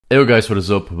Hey guys, what is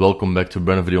up? Welcome back to a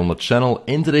brand new video on the channel.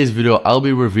 In today's video, I'll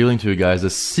be revealing to you guys the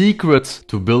secret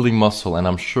to building muscle, and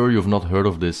I'm sure you've not heard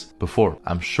of this before.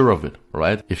 I'm sure of it,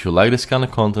 right? If you like this kind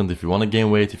of content, if you want to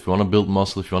gain weight, if you want to build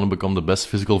muscle, if you want to become the best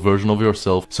physical version of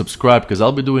yourself, subscribe, because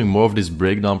I'll be doing more of these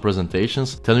breakdown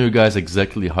presentations, telling you guys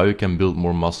exactly how you can build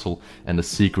more muscle and the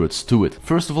secrets to it.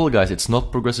 First of all, guys, it's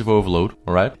not progressive overload,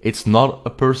 alright? It's not a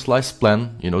personalized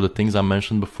plan, you know, the things I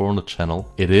mentioned before on the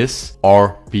channel. It is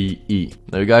RPE.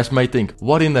 Now you guys might think,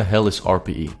 what in the hell is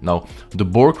RPE? Now, the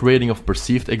Borg rating of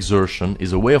perceived exertion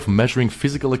is a way of measuring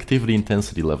physical activity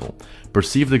intensity level.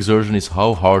 Perceived exertion is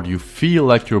how hard you feel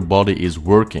like your body is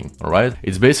working, alright?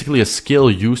 It's basically a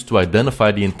scale used to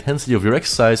identify the intensity of your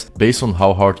exercise based on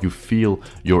how hard you feel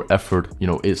your effort,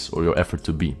 is, or your effort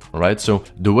to be, alright? So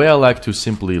the way I like to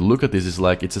simply look at this is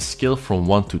like it's a scale from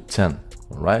 1 to 10.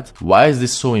 Alright? Why is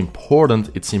this so important?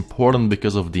 It's important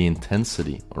because of the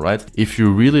intensity, alright? If you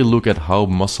really look at how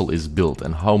muscle is built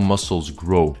and how muscles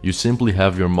grow, you simply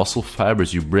have your muscle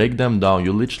fibers, you break them down,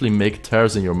 you literally make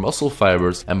tears in your muscle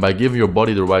fibers, and by giving your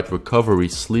body the right recovery,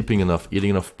 sleeping enough, eating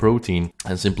enough protein,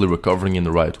 and simply recovering in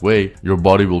the right way, your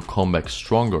body will come back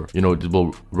stronger. It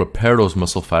will repair those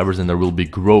muscle fibers and there will be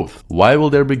growth. Why will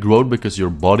there be growth? Because your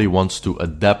body wants to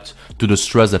adapt to the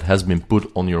stress that has been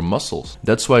put on your muscles.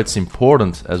 That's why it's important,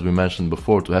 as we mentioned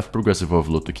before, to have progressive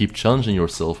overload, to keep challenging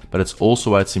yourself, but it's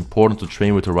also why it's important to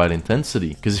train with the right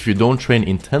intensity, because if you don't train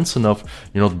intense enough,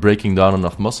 you're not breaking down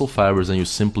enough muscle fibers and you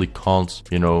simply can't,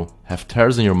 have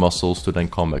tears in your muscles to then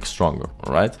come back stronger,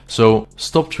 alright? So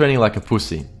stop training like a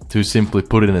pussy. To simply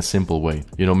put it in a simple way,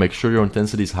 make sure your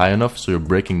intensity is high enough so you're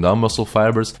breaking down muscle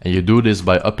fibers, and you do this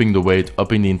by upping the weight,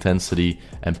 upping the intensity,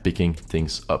 and picking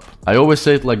things up. I always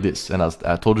say it like this, and as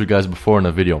I told you guys before in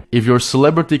a video, if your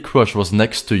celebrity crush was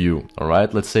next to you,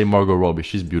 alright, let's say Margot Robbie,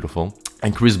 she's beautiful,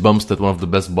 and Chris Bumstead, one of the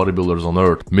best bodybuilders on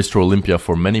earth, Mr. Olympia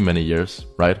for many years,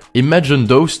 right? Imagine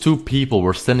those two people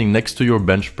were standing next to your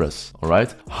bench press,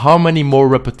 alright? How many more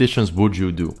repetitions would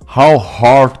you do? How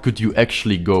hard could you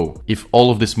actually go if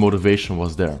all of this motivation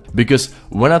was there? Because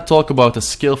when I talk about a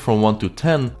scale from 1 to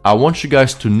 10, I want you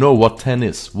guys to know what 10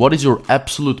 is. What is your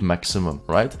absolute maximum,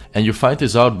 right? And you find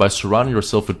this out by surrounding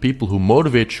yourself with people who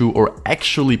motivate you or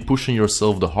actually pushing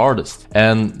yourself the hardest.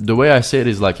 And the way I say it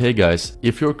is like, hey guys,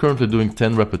 if you're currently doing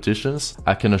 10 repetitions,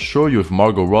 I can assure you if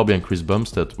Margot Robbie and Chris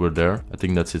Bumstead were there, I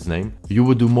think that's his name, you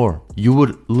would do more. You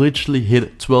would literally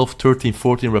hit 12, 13,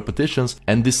 14 repetitions,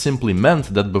 and this simply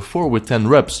meant that before with 10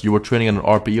 reps, you were training at an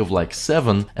RPE of like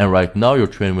 7, and right now you're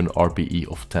training with an RPE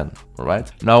of 10, alright?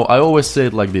 Now, I always say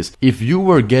it like this, if you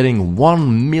were getting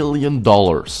 $1 million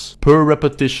per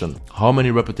repetition, how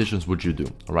many repetitions would you do,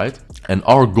 alright? And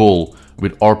our goal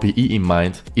with RPE in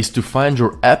mind is to find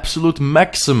your absolute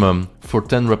maximum for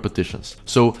 10 repetitions.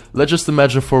 So let's just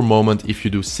imagine for a moment if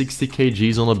you do 60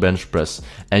 kgs on a bench press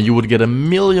and you would get $1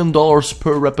 million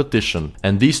per repetition,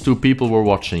 and these two people were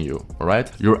watching you,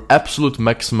 alright? Your absolute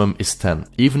maximum is 10.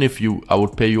 Even if I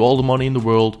would pay you all the money in the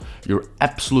world, your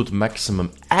absolute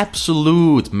maximum,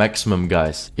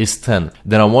 guys, is 10.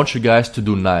 Then I want you guys to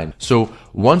do 9. So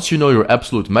once you know your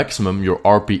absolute maximum, your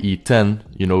RPE 10,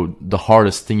 the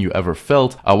hardest thing you ever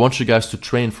felt, I want you guys to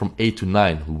train from 8 to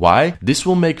 9. Why? This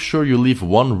will make sure you leave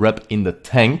 1 rep in the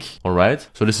tank, alright?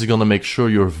 So this is gonna make sure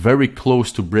you're very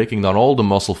close to breaking down all the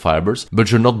muscle fibers,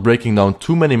 but you're not breaking down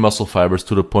too many muscle fibers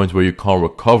to the point where you can't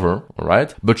recover,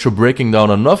 alright? But you're breaking down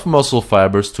enough muscle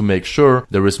fibers to make sure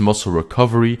there is muscle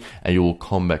recovery and you will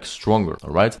come back stronger,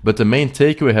 alright? But the main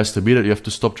takeaway has to be that you have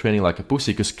to stop training like a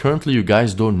pussy, because currently you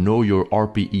guys don't know your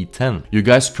RPE 10. You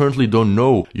guys currently don't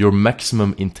know your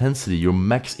maximum intensity, your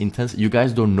max intensity. You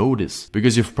guys don't know this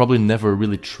because you've probably never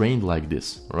really trained like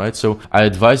this, alright? So I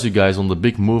advise you guys on the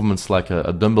big movements like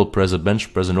a dumbbell press, a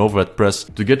bench press, an overhead press,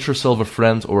 to get yourself a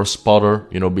friend or a spotter,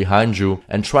 behind you,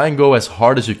 and try and go as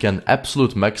hard as you can,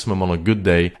 absolute maximum on a good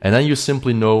day, and then you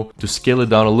simply know to scale it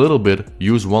down a little bit,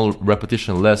 use 1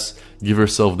 repetition less, give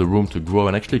yourself the room to grow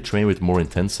and actually train with more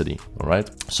intensity, alright?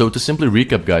 So to simply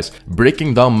recap, guys,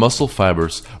 breaking down muscle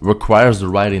fibers requires the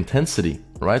right intensity,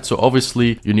 right? So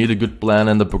obviously you need a good plan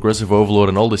and the progressive overload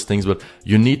and all these things, but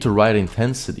you need the right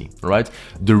intensity, right?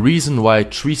 The reason why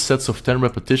 3 sets of 10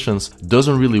 repetitions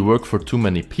doesn't really work for too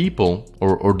many people,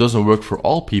 or doesn't work for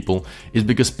all people, is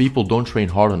because people don't train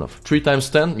hard enough. 3 times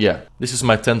 10, yeah, this is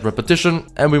my 10th repetition,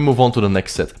 and we move on to the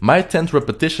next set. My 10th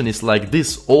repetition is like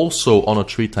this also on a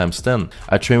 3 times 10.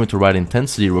 I train with the right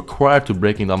intensity required to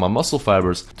breaking down my muscle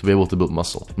fibers to be able to build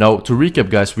muscle. Now, to recap,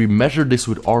 guys, we measure this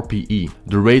with RPE,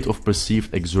 the rate of perceived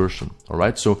exertion.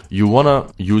 Alright, so you wanna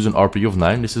use an RPE of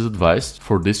 9, this is advised.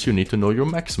 For this you need to know your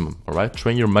maximum. Alright,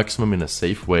 train your maximum in a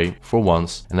safe way for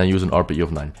once and then use an RPE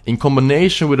of 9. In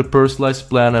combination with a personalized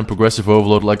plan and progressive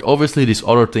overload, like obviously these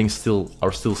other things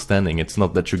are still standing. It's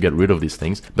not that you get rid of these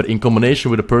things, but in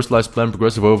combination with a personalized plan,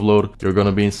 progressive overload, you're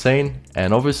gonna be insane.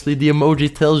 And obviously the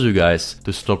emoji tells you guys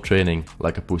to stop training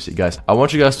like a pussy. Guys, I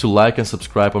want you guys to like and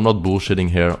subscribe. I'm not bullshitting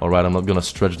here, alright? I'm not gonna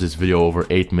stretch this video over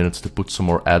 8 minutes to put some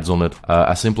more ads on it.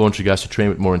 I simply want you guys to train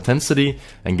with more intensity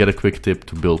and get a quick tip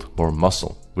to build more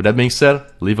muscle. With that being said,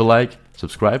 leave a like,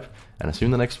 subscribe, and I'll see you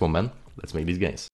in the next one, man. Let's make these gains.